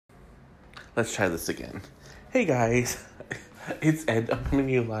Let's try this again. Hey guys, it's Ed. I'm coming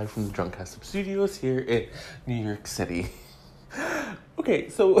to you live from the Drunk Gossip Studios here in New York City. Okay,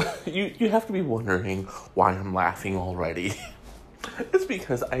 so you have to be wondering why I'm laughing already. It's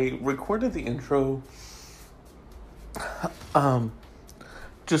because I recorded the intro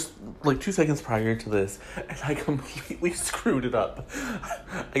just like 2 seconds prior to this, and I completely screwed it up.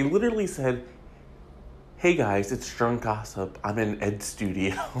 I literally said, hey guys, it's Drunk Gossip. I'm in Ed's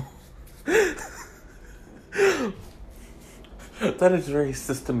studio. That is very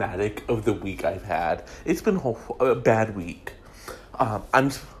systematic of the week I've had. It's been a bad week.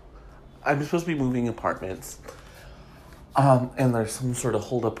 I'm supposed to be moving apartments. And there's some sort of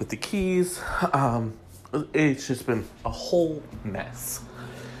hold up with the keys. It's just been a whole mess.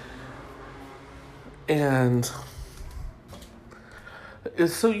 And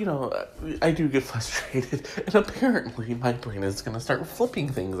so, I do get frustrated. And apparently my brain is going to start flipping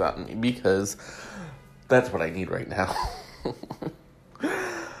things on me because that's what I need right now.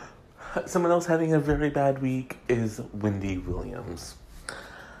 Someone else having a very bad week is Wendy Williams.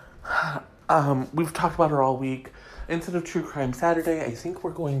 We've talked about her all week. Instead of True Crime Saturday, I think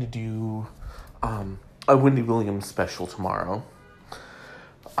we're going to do a Wendy Williams special tomorrow.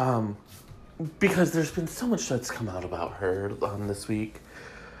 Because there's been so much that's come out about her this week.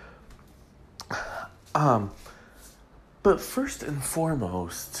 But first and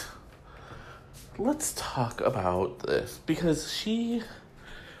foremost, let's talk about this. Because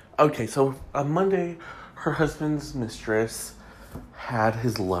so on Monday, her husband's mistress had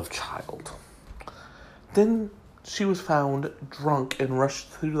his love child. Then she was found drunk and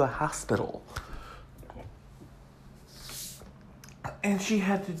rushed to the hospital. And she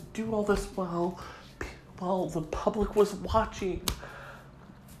had to do all this while the public was watching.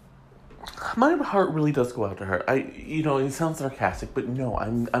 My heart really does go out to her. It sounds sarcastic, but no,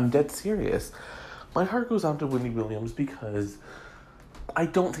 I'm dead serious. My heart goes out to Wendy Williams because I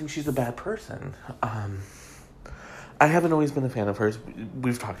don't think she's a bad person. I haven't always been a fan of hers.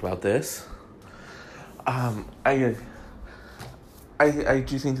 We've talked about this. I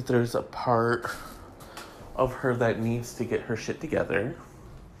do think that there's a part of her that needs to get her shit together.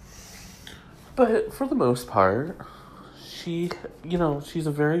 But for the most part, she's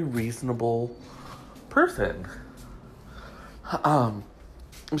a very reasonable person.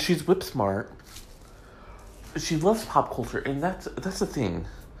 She's whip smart. She loves pop culture, and that's the thing.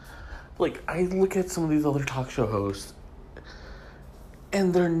 Like, I look at some of these other talk show hosts,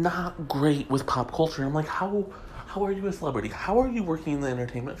 and they're not great with pop culture. I'm like, how are you a celebrity? How are you working in the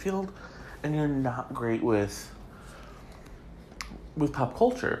entertainment field, and you're not great with pop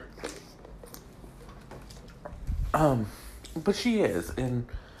culture? But she is, and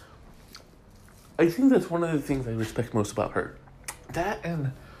I think that's one of the things I respect most about her. That,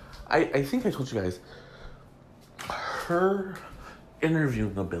 and I think I told you guys, her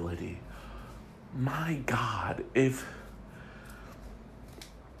interviewing ability. My God, if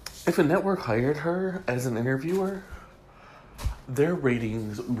a network hired her as an interviewer, their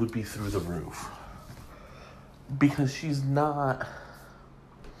ratings would be through the roof. Because she's not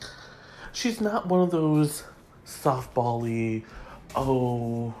one of those softball-y,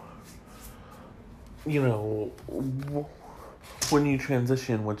 when you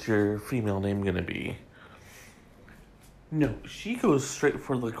transition, what's your female name gonna be? No, she goes straight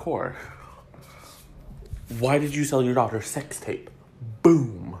for the core. Why did you sell your daughter sex tape?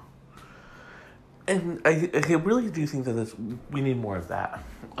 Boom. And I really do think that we need more of that.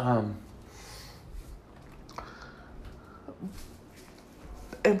 And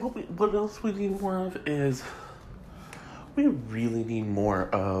what else we need more of is we really need more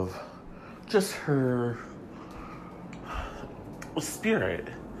of just her spirit.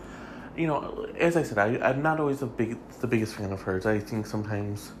 As I said, I'm not always the biggest fan of hers. I think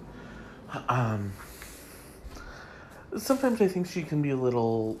sometimes I think she can be a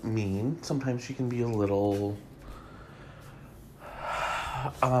little mean. Sometimes she can be a little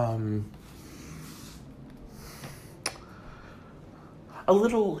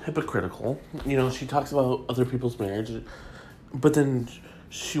hypocritical. She talks about other people's marriage, but then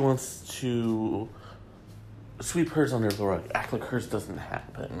she wants to sweep hers under the rug, act like hers doesn't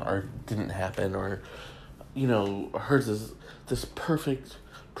happen, or didn't happen, or, hers is this perfect,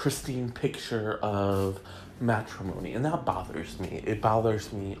 pristine picture of matrimony, and that bothers me. It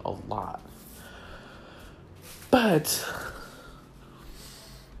bothers me a lot. But,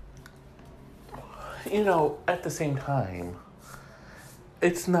 at the same time,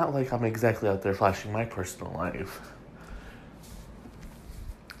 it's not like I'm exactly out there flashing my personal life.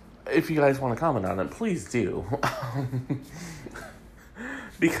 If you guys want to comment on it, please do.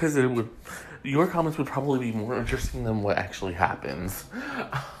 because your comments would probably be more interesting than what actually happens.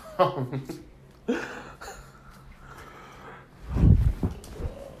 Um,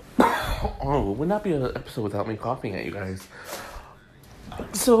 oh, it would not be an episode without me coughing at you guys.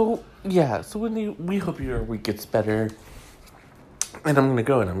 So, yeah, so Wendy, we hope your week gets better. And I'm gonna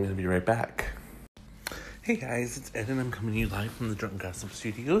go and I'm gonna be right back. Hey guys, it's Ed and I'm coming to you live from the Drunk Gossip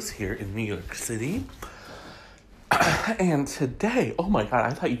Studios here in New York City. And today, oh my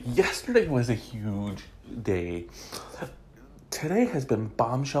god, I thought yesterday was a huge day. Today has been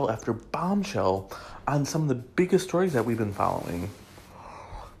bombshell after bombshell on some of the biggest stories that we've been following.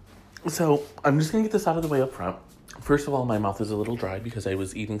 So, I'm just gonna get this out of the way up front. First of all, my mouth is a little dry because I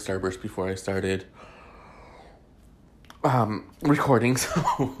was eating Starburst before I started recording,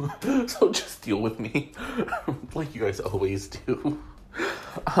 so just deal with me, like you guys always do.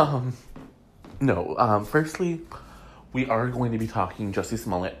 Firstly, we are going to be talking Jussie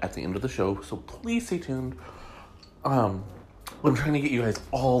Smollett at the end of the show, so please stay tuned. I'm trying to get you guys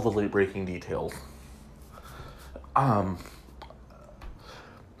all the late-breaking details. And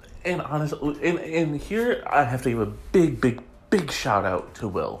honestly, and here I have to give a big shout out to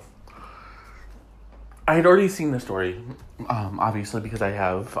Will. I had already seen the story, obviously, because I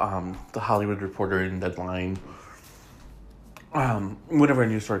have The Hollywood Reporter and Deadline. Whenever a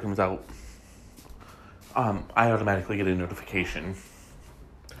news story comes out, I automatically get a notification.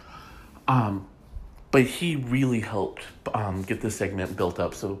 But he really helped get this segment built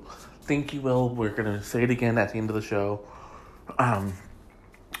up. So thank you, Will. We're going to say it again at the end of the show.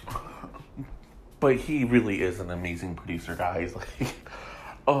 But he really is an amazing producer, guys. Like,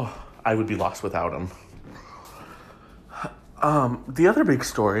 oh, I would be lost without him. The other big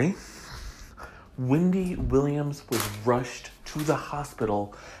story, Wendy Williams was rushed to the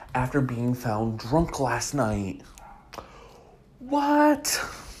hospital after being found drunk last night. What?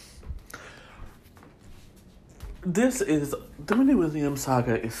 The Wendy Williams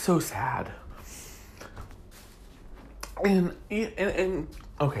saga is so sad. And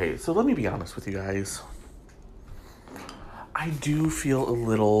okay, so let me be honest with you guys. I do feel a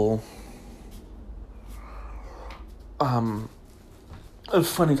little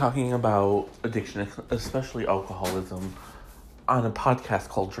funny talking about addiction, especially alcoholism, on a podcast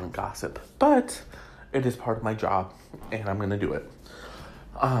called Drunk Gossip, but it is part of my job, and I'm gonna do it.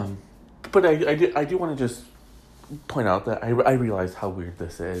 But I do want to just point out that I realize how weird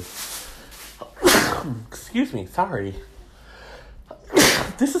this is. Excuse me, sorry.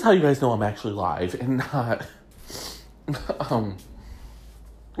 This is how you guys know I'm actually live and not,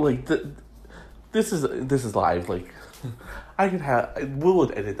 this is live. Like, Will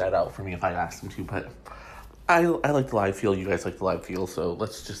would edit that out for me if I asked him to, but I like the live feel. You guys like the live feel, so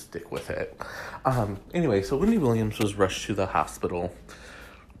let's just stick with it. Anyway, so Wendy Williams was rushed to the hospital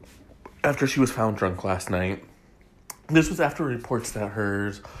after she was found drunk last night. This was after reports that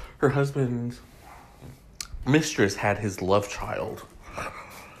her husband's mistress had his love child.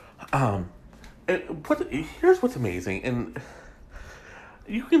 Here's what's amazing, and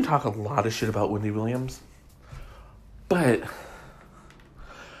you can talk a lot of shit about Wendy Williams, but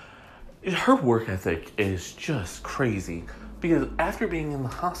her work ethic is just crazy, because after being in the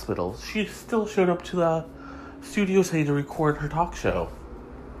hospital, she still showed up to the studio today to record her talk show.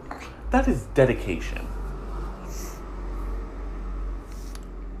 That is dedication.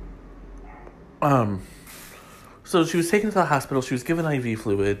 So she was taken to the hospital. She was given IV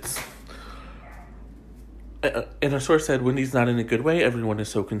fluids. And a source said, Wendy's not in a good way. Everyone is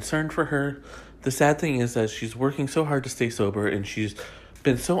so concerned for her. The sad thing is that she's working so hard to stay sober, and she's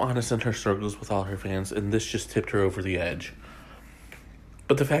been so honest in her struggles with all her fans, and this just tipped her over the edge.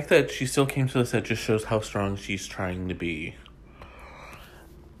 But the fact that she still came to the set just shows how strong she's trying to be.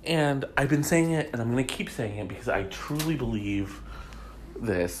 And I've been saying it, and I'm going to keep saying it, because I truly believe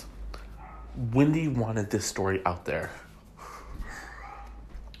this. Wendy wanted this story out there.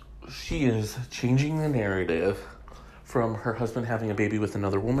 She is changing the narrative from her husband having a baby with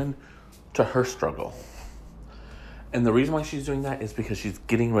another woman to her struggle. And the reason why she's doing that is because she's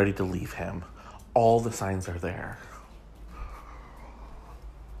getting ready to leave him. All the signs are there.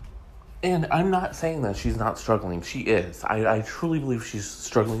 And I'm not saying that she's not struggling. She is. I truly believe she's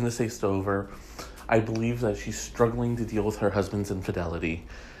struggling to stay sober. I believe that she's struggling to deal with her husband's infidelity.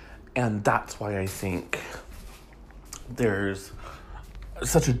 And that's why I think there's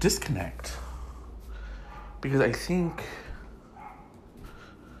such a disconnect. Because I think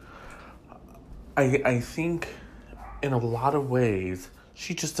in a lot of ways,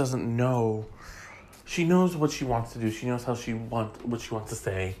 she just doesn't know. She knows what she wants to do. She knows what she wants to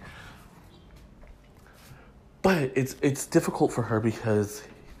say. But it's difficult for her because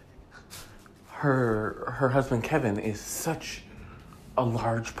her husband Kevin is such a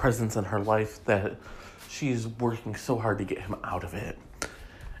large presence in her life that she's working so hard to get him out of it.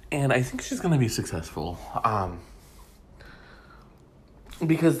 And I think she's going to be successful.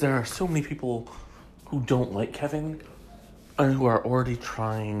 Because there are so many people who don't like Kevin and who are already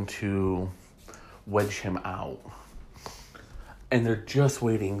trying to wedge him out. And they're just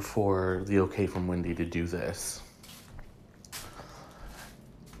waiting for the okay from Wendy to do this.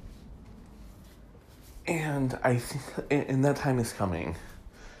 And I think, and that time is coming.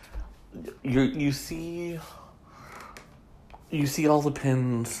 You see all the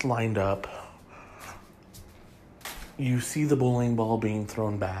pins lined up. You see the bowling ball being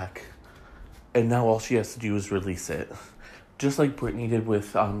thrown back. And now all she has to do is release it. Just like Britney did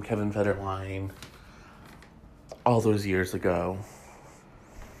with Kevin Federline all those years ago.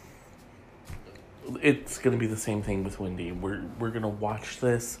 It's going to be the same thing with Wendy. We're going to watch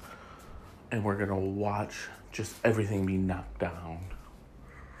this. And we're going to watch just everything be knocked down.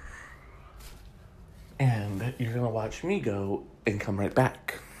 And you're going to watch me go and come right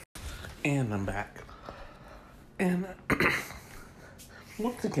back. And I'm back. And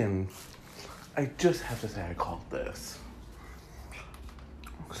once again, I just have to say I called this.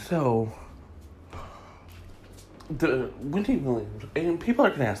 So, the Wendy Williams, and people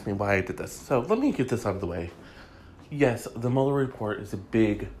are going to ask me why I did this. So let me get this out of the way. Yes, the Mueller report is a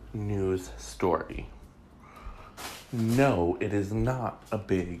big news story. No, it is not a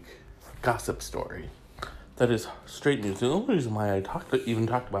big gossip story. That is straight news. The only reason why I even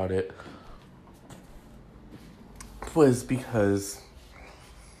talked about it was because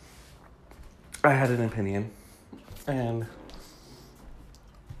I had an opinion, and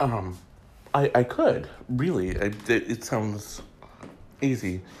I could really. It sounds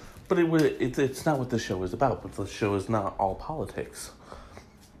easy. But it's not what the show is about. But the show is not all politics.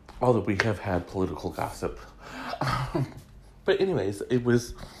 Although we have had political gossip. But anyways,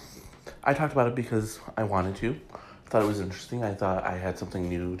 I talked about it because I wanted to. I thought it was interesting. I thought I had something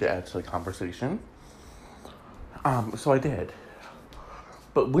new to add to the conversation. So I did.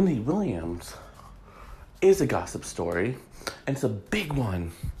 But Wendy Williams is a gossip story. And it's a big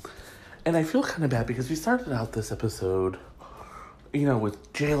one. And I feel kind of bad because we started out this episode,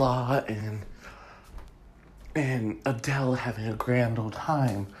 with J-Law and Adele having a grand old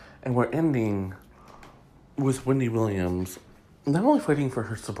time. And we're ending with Wendy Williams not only fighting for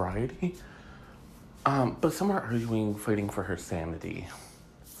her sobriety, but some are arguing fighting for her sanity.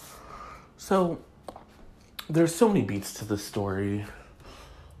 So, there's so many beats to this story.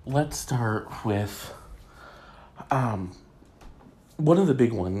 Let's start with one of the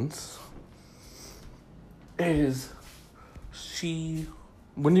big ones is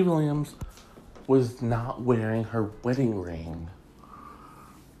Wendy Williams was not wearing her wedding ring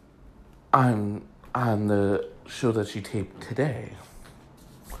on the show that she taped today.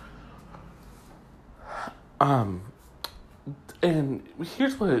 And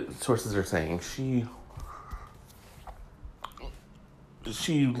here's what sources are saying. She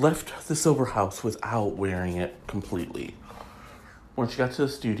left the Silver House without wearing it completely. When she got to the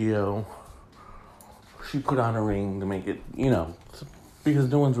studio, she put on a ring to make it, because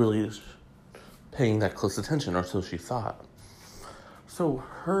no one's really paying that close attention, or so she thought. So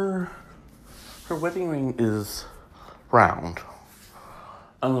her wedding ring is round,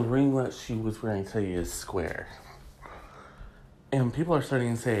 and the ring that she was wearing today is square. And people are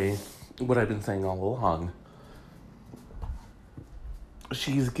starting to say what I've been saying all along.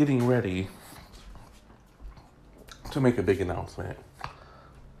 She's getting ready to make a big announcement.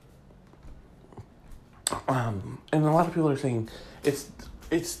 And a lot of people are saying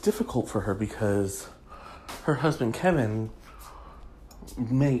it's difficult for her because her husband Kevin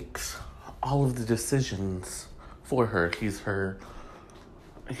makes all of the decisions for her. He's her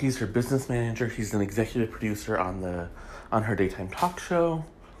business manager. He's an executive producer on her daytime talk show,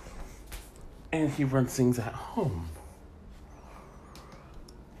 and he runs things at home.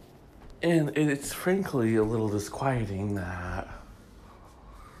 And it's frankly a little disquieting that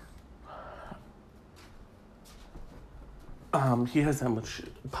he has that much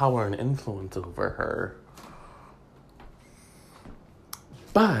power and influence over her.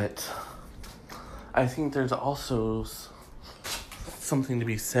 But I think there's also something to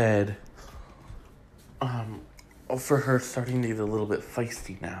be said for her starting to get a little bit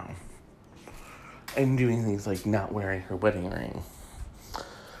feisty now. And doing things like not wearing her wedding ring.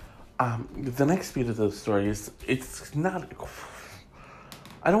 The next beat of the story is, it's not,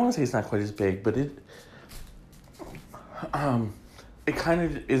 I don't want to say it's not quite as big, but it kind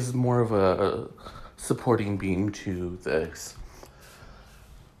of is more of a supporting beam to this.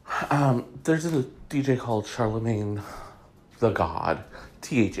 There's a DJ called Charlemagne the God,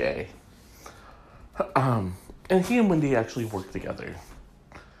 THA. And he and Wendy actually worked together.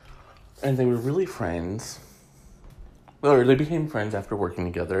 And they were really friends. Or they became friends after working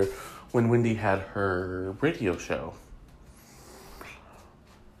together when Wendy had her radio show.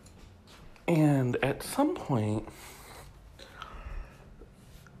 And at some point,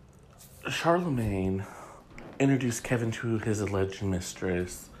 Charlemagne introduced Kevin to his alleged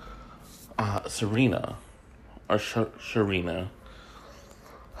mistress, Serena, or Sharina.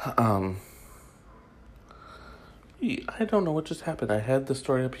 I don't know what just happened. I had the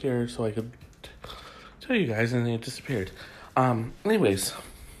story up here so I could tell you guys, and it disappeared. Anyways.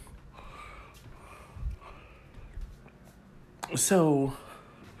 So,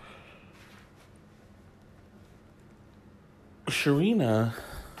 Sharina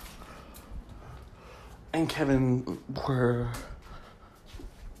and Kevin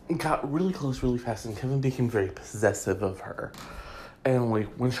got really close really fast, and Kevin became very possessive of her. And like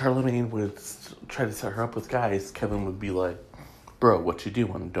when Charlemagne would try to set her up with guys, Kevin would be like, "Bro, what you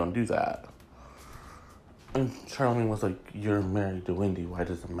doing? Don't do that." And Charlemagne was like, "You're married to Wendy. Why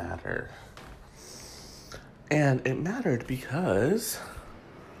does it matter?" And it mattered because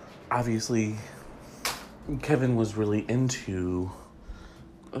obviously Kevin was really into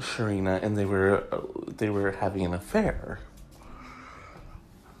Sharina, and they were having an affair.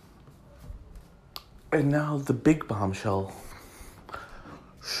 And now the big bombshell: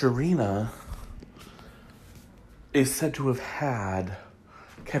 Sharina is said to have had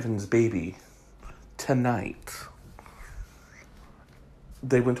Kevin's baby tonight.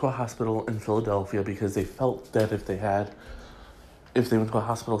 They went to a hospital in Philadelphia because they felt that if they went to a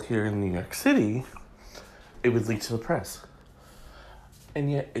hospital here in New York City, it would leak to the press. And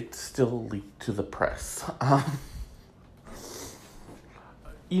yet it still leaked to the press. And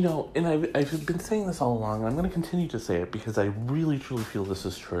I've been saying this all along, and I'm going to continue to say it because I really, truly feel this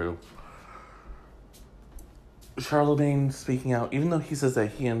is true. Charlemagne speaking out, even though he says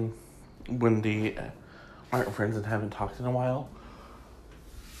that he and Wendy aren't friends and haven't talked in a while,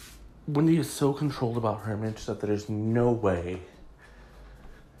 Wendy is so controlled about her image that there's no way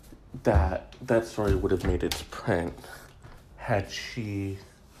that story would have made its print had she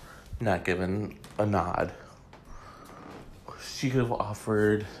not given a nod. She could have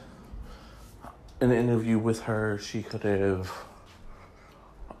offered an interview with her. She could have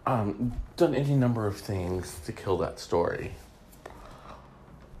done any number of things to kill that story.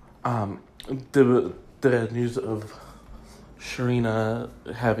 The news of Sharina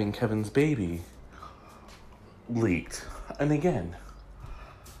having Kevin's baby leaked. And again,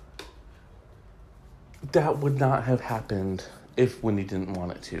 that would not have happened if Wendy didn't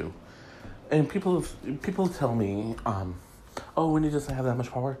want it to. And people tell me, Wendy doesn't have that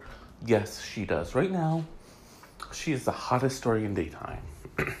much power. Yes, she does. Right now, she is the hottest story in daytime.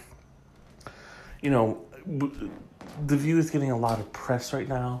 The View is getting a lot of press right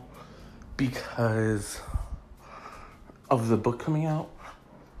now because of the book coming out.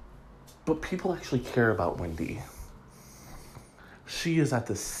 But people actually care about Wendy. She is at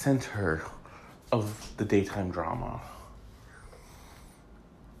the center of the daytime drama.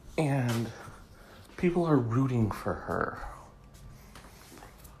 And people are rooting for her.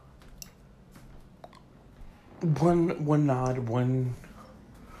 One nod, one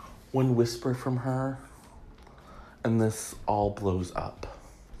whisper from her, and this all blows up.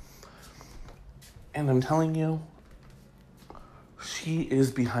 And I'm telling you, she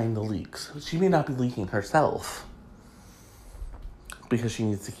is behind the leaks. She may not be leaking herself because she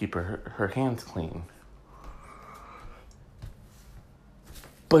needs to keep her hands clean.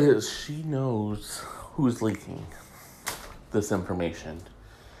 But she knows who's leaking this information.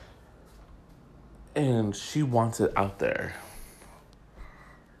 And she wants it out there.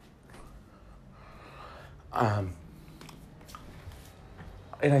 And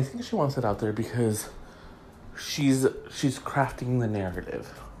I think she wants it out there because she's crafting the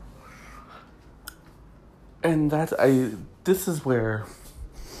narrative. And this is where,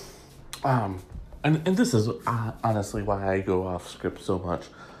 and this is honestly why I go off script so much.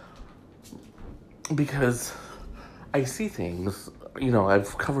 Because I see things,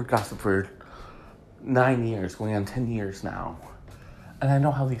 I've covered gossip for 9 years, going on 10 years now. And I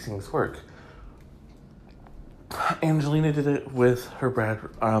know how these things work. Angelina did it with her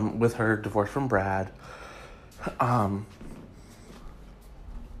divorce from Brad.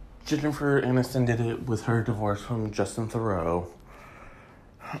 Jennifer Aniston did it with her divorce from Justin Theroux.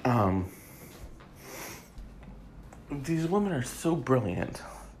 These women are so brilliant,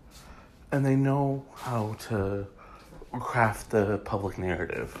 and they know how to craft the public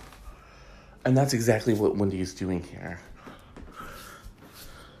narrative. And that's exactly what Wendy is doing here.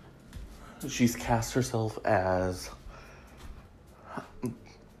 She's cast herself as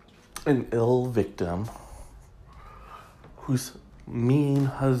an ill victim whose mean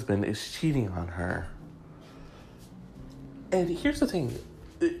husband is cheating on her. And here's the thing,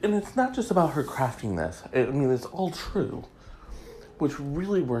 and it's not just about her crafting this. I mean, it's all true, which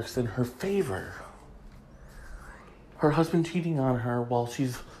really works in her favor. Her husband cheating on her while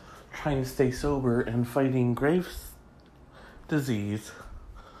she's trying to stay sober and fighting Graves' disease.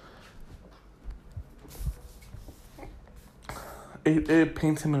 It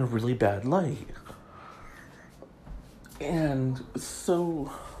paints him in a really bad light. And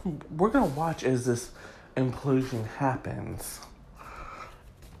so we're going to watch as this implosion happens.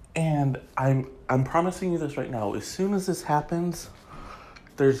 And I'm promising you this right now. As soon as this happens,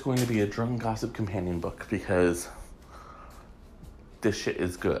 there's going to be a Drunk Gossip companion book, because this shit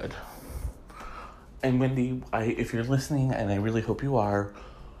is good. And Wendy, if you're listening, and I really hope you are,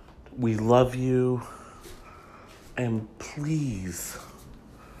 we love you. And please,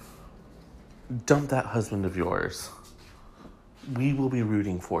 dump that husband of yours. We will be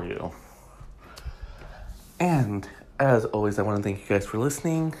rooting for you. And, as always, I want to thank you guys for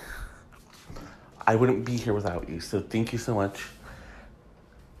listening. I wouldn't be here without you, so thank you so much.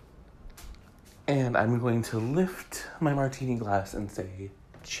 And I'm going to lift my martini glass and say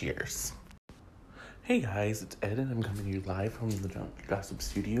cheers. Hey guys, it's Ed, and I'm coming to you live from the Drunk Gossip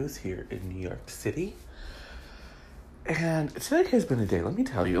Studios here in New York City. And today has been a day, let me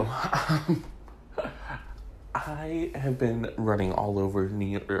tell you. I have been running all over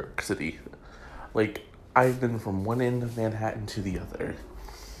New York City. Like, I've been from one end of Manhattan to the other.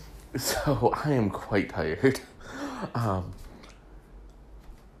 So, I am quite tired.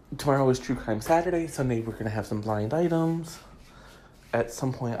 Tomorrow is True Crime Saturday. Sunday, we're going to have some blind items. At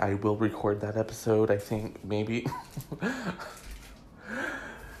some point, I will record that episode, I think, maybe.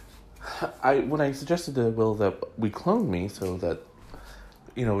 When I suggested to Will that we clone me so that,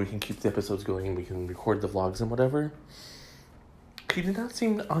 you know, we can keep the episodes going, we can record the vlogs and whatever, he did not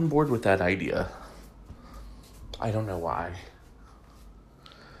seem on board with that idea. I don't know why.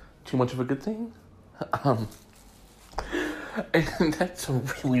 Too much of a good thing? And that's a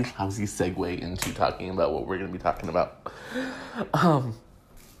really lousy segue into talking about what we're going to be talking about.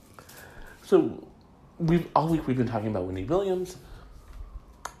 So, all week we've been talking about Wendy Williams.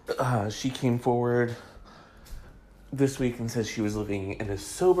 She came forward this week and said she was living in a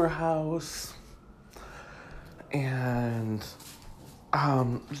sober house. And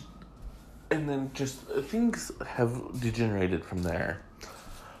then just things have degenerated from there.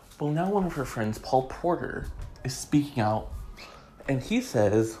 Well, now one of her friends, Paul Porter, is speaking out, and he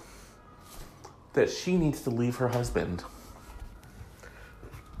says that she needs to leave her husband.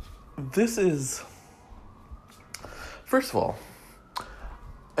 This is, first of all,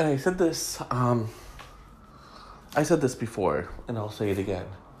 and I said this before, and I'll say it again.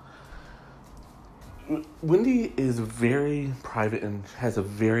 Wendy is very private and has a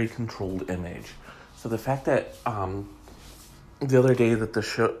very controlled image. So the fact that the other day that the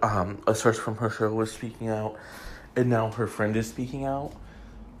show, a source from her show was speaking out, and now her friend is speaking out,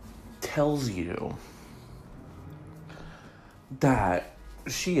 tells you that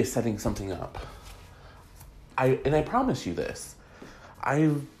she is setting something up. I promise you this.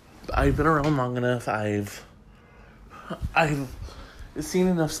 I've been around long enough. I've seen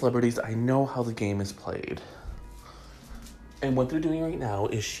enough celebrities. I know how the game is played. And what they're doing right now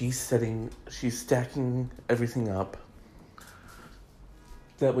is she's stacking everything up.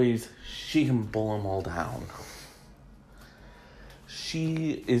 That way she can bull them all down.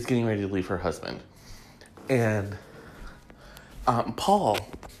 She is getting ready to leave her husband. And Paul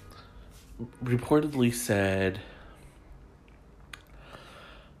reportedly said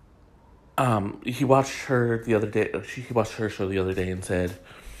he watched her the other day. He watched her show the other day and said,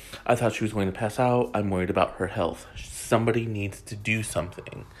 "I thought she was going to pass out. I'm worried about her health. Somebody needs to do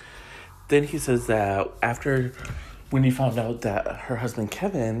something." Then he says that when he found out that her husband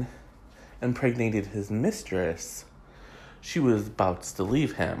Kevin impregnated his mistress, she was about to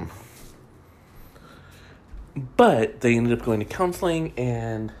leave him. But they ended up going to counseling,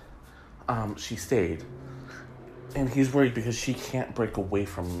 and she stayed. And he's worried because she can't break away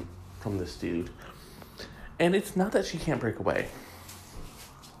from this dude. And it's not that she can't break away.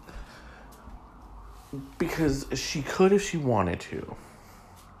 Because she could if she wanted to.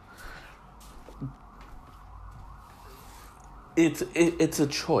 It's a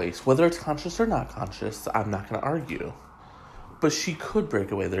choice. Whether it's conscious or not conscious, I'm not going to argue. But she could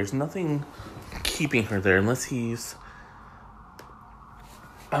break away. There's nothing keeping her there unless he's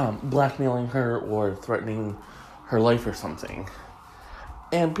blackmailing her or threatening her life or something.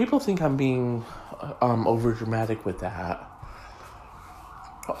 And people think I'm being over dramatic with that.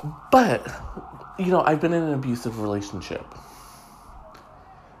 But, I've been in an abusive relationship.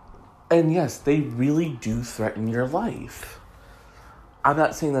 And yes, they really do threaten your life. I'm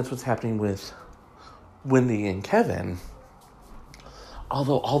not saying that's what's happening with Wendy and Kevin,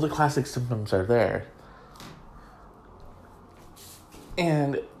 although all the classic symptoms are there.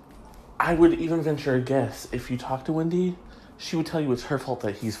 And I would even venture a guess, if you talk to Wendy, she would tell you it's her fault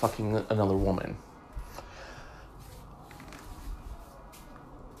that he's fucking another woman.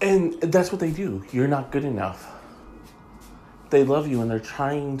 And that's what they do. You're not good enough. They love you and they're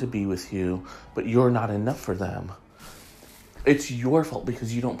trying to be with you, but you're not enough for them. It's your fault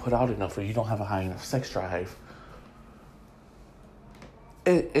because you don't put out enough or you don't have a high enough sex drive.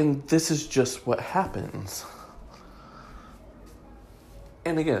 And this is just what happens.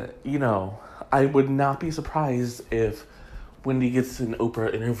 And again, I would not be surprised if Wendy gets an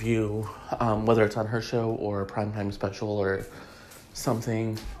Oprah interview, whether it's on her show or a primetime special or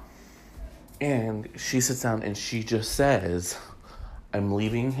something, and she sits down and she just says, I'm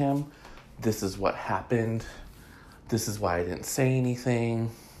leaving him. This is what happened. This is why I didn't say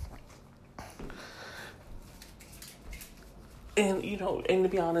anything. And, and to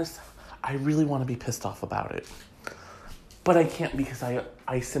be honest, I really want to be pissed off about it. But I can't because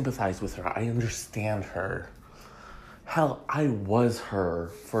I sympathize with her. I understand her. Hell, I was her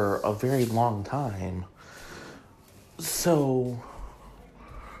for a very long time. So,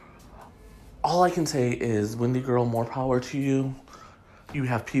 all I can say is, Wendy girl, more power to you. You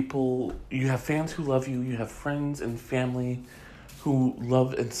have fans who love you. You have friends and family who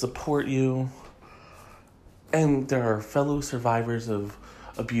love and support you. And there are fellow survivors of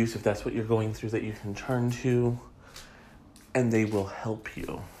abuse, if that's what you're going through, that you can turn to. And they will help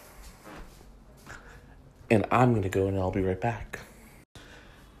you. And I'm going to go and I'll be right back.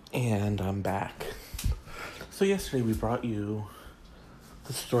 And I'm back. So yesterday we brought you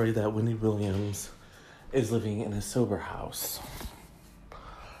the story that Wendy Williams is living in a sober house.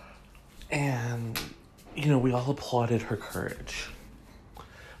 And, we all applauded her courage.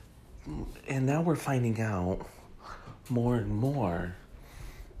 And now we're finding out more and more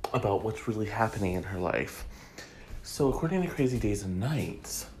about what's really happening in her life. So according to Crazy Days and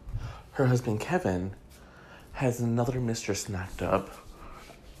Nights, her husband Kevin has another mistress knocked up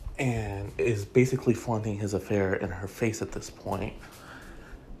and is basically flaunting his affair in her face at this point.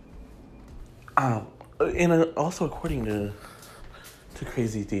 And also according to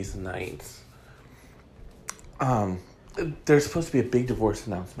Crazy Days and Nights, there's supposed to be a big divorce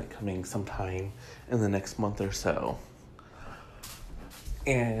announcement coming sometime in the next month or so.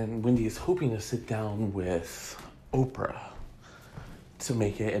 And Wendy is hoping to sit down with Oprah to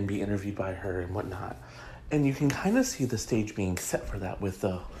make it and be interviewed by her and whatnot. And you can kind of see the stage being set for that with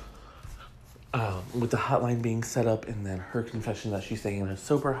the hotline being set up and then her confession that she's staying in a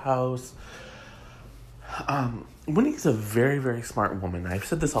sober house. Wendy's a very, very smart woman. I've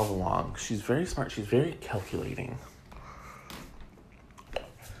said this all along. She's very smart. She's very calculating.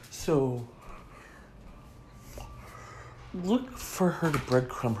 So look for her to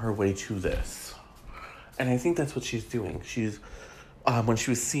breadcrumb her way to this. And I think that's what she's doing. She's, when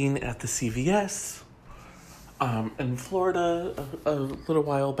she was seen at the CVS in Florida a little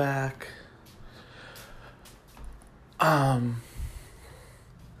while back, and,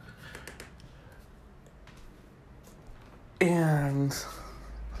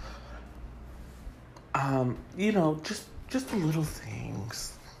 just the little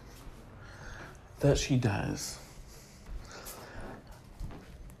things that she does.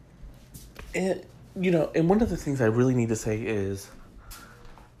 And, and one of the things I really need to say is,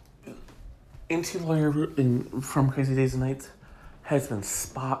 NT Lawyer from Crazy Days and Nights has been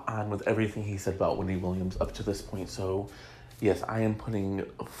spot on with everything he said about Wendy Williams up to this point. So, yes, I am putting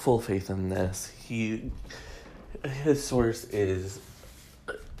full faith in this. His source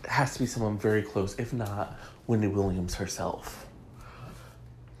has to be someone very close, if not Wendy Williams herself.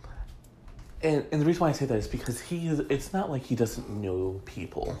 And the reason why I say that is because it's not like he doesn't know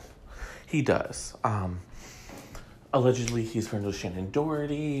people. He does. Allegedly, he's friends with Shannon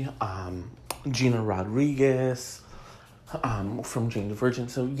Doherty, Gina Rodriguez, from Jane the Virgin.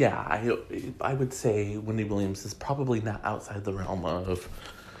 So, yeah, I would say Wendy Williams is probably not outside the realm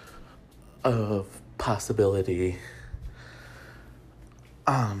of possibility.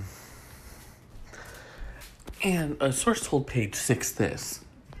 And a source told Page Six this,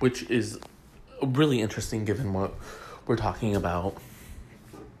 which is really interesting given what we're talking about.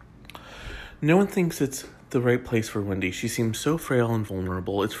 No one thinks it's the right place for Wendy. She seems so frail and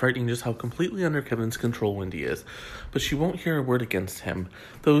vulnerable. It's frightening just how completely under Kevin's control Wendy is. But she won't hear a word against him.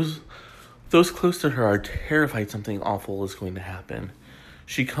 Those close to her are terrified something awful is going to happen.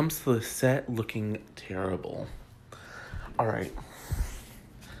 She comes to the set looking terrible. Alright.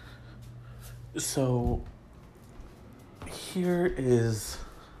 So, here's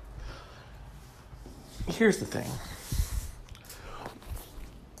the thing.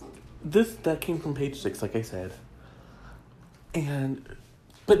 That came from page 6, like I said.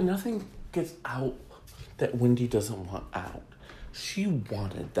 But nothing gets out that Wendy doesn't want out. She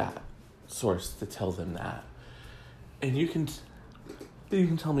wanted that source to tell them that. And you can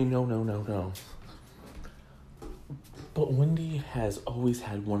tell me no. But Wendy has always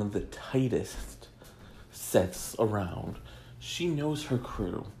had one of the tightest sets around. She knows her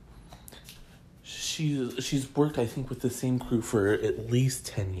crew. She's worked, I think, with the same crew for at least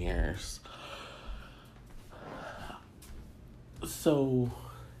 10 years. So,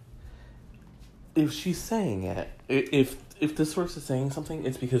 if she's saying it, if this source is saying something,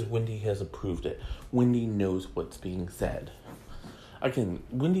 it's because Wendy has approved it. Wendy knows what's being said. Again,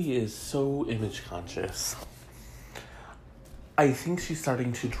 Wendy is so image conscious. I think she's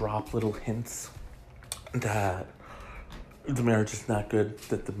starting to drop little hints that the marriage is not good,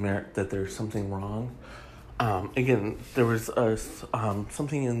 that there's something wrong. Again, there was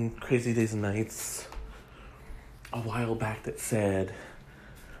something in Crazy Days and Nights a while back that said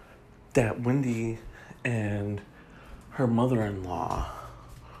that Wendy and her mother-in-law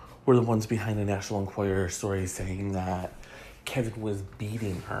were the ones behind the National Enquirer story saying that Kevin was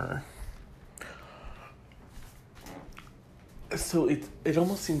beating her. So it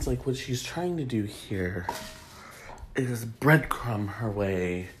almost seems like what she's trying to do here is breadcrumb her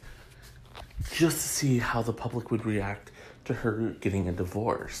way just to see how the public would react to her getting a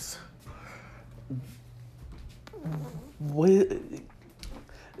divorce. And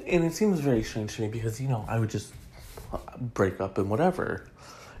it seems very strange to me because, I would just break up and whatever.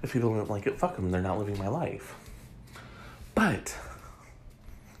 If people don't like it, fuck them. They're not living my life. But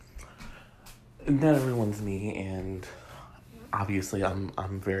not everyone's me, and obviously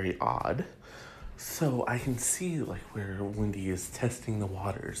I'm very odd. So I can see where Wendy is testing the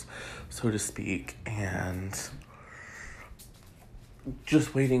waters, so to speak, and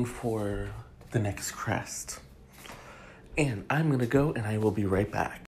just waiting for the next crest. And I'm gonna go and I will be right back.